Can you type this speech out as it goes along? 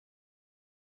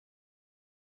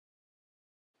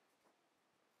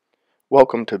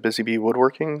Welcome to Busy Bee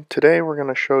Woodworking. Today we're going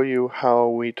to show you how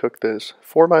we took this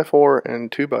 4x4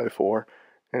 and 2x4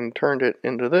 and turned it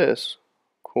into this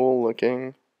cool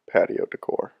looking patio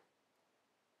decor.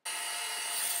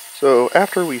 So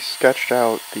after we sketched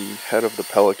out the head of the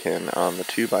Pelican on the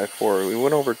 2x4, we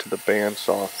went over to the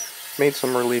bandsaw, made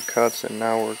some relief cuts, and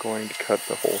now we're going to cut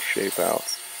the whole shape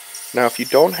out. Now if you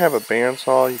don't have a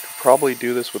bandsaw, you could probably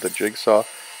do this with a jigsaw,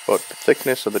 but the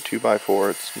thickness of the 2x4,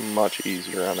 it's much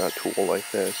easier on a tool like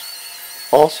this.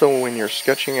 Also, when you're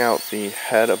sketching out the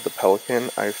head of the Pelican,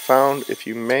 I found if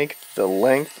you make the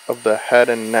length of the head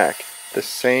and neck the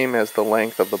same as the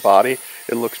length of the body,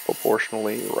 it looks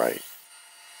proportionally right.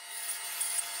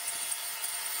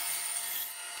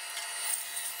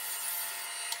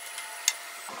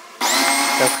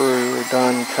 After we were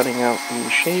done cutting out the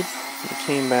shape, we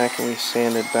came back and we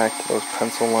sanded back to those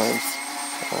pencil lines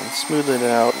and smoothed it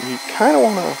out. You kind of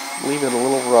want to leave it a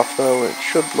little rough though, it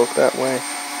should look that way,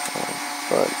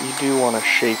 but you do want to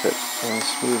shape it and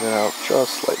smooth it out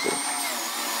just slightly.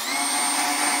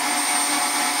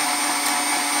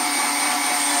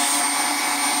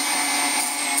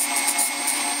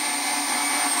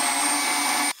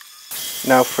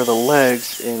 Now for the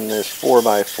legs in this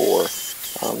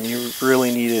 4x4, you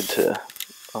really needed to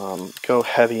go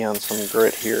heavy on some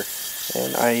grit here,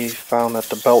 and I found that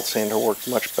the belt sander worked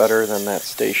much better than that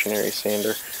stationary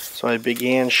sander, so I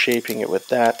began shaping it with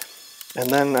that, and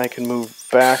then I can move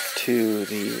back to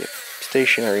the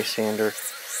stationary sander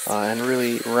and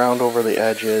really round over the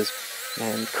edges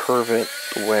and curve it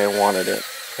the way I wanted it.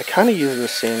 I kind of use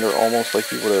this sander almost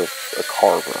like you would a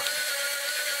carver.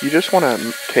 You just want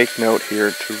to take note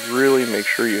here to really make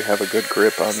sure you have a good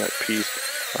grip on that piece,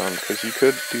 because you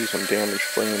could do some damage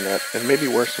flinging that, and maybe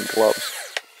wear some gloves.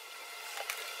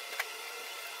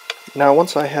 Now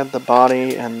once I had the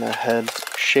body and the head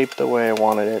shaped the way I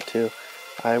wanted it to,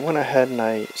 I went ahead and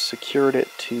I secured it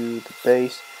to the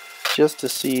base just to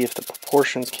see if the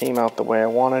proportions came out the way I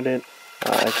wanted it.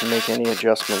 I can make any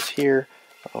adjustments here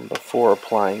before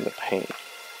applying the paint.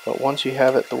 But once you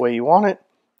have it the way you want it,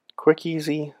 quick,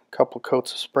 easy, couple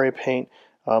coats of spray paint.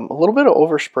 A little bit of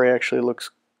overspray actually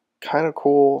looks kind of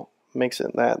cool, makes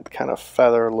it that kind of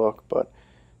feather look, but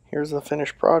here's the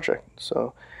finished project.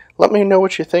 So let me know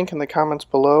what you think in the comments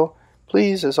below.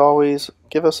 Please, as always,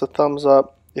 give us a thumbs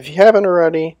up. If you haven't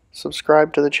already,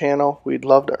 subscribe to the channel. We'd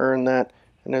love to earn that.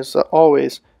 And as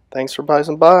always, thanks for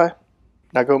passing by.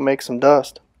 Now go make some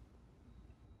dust.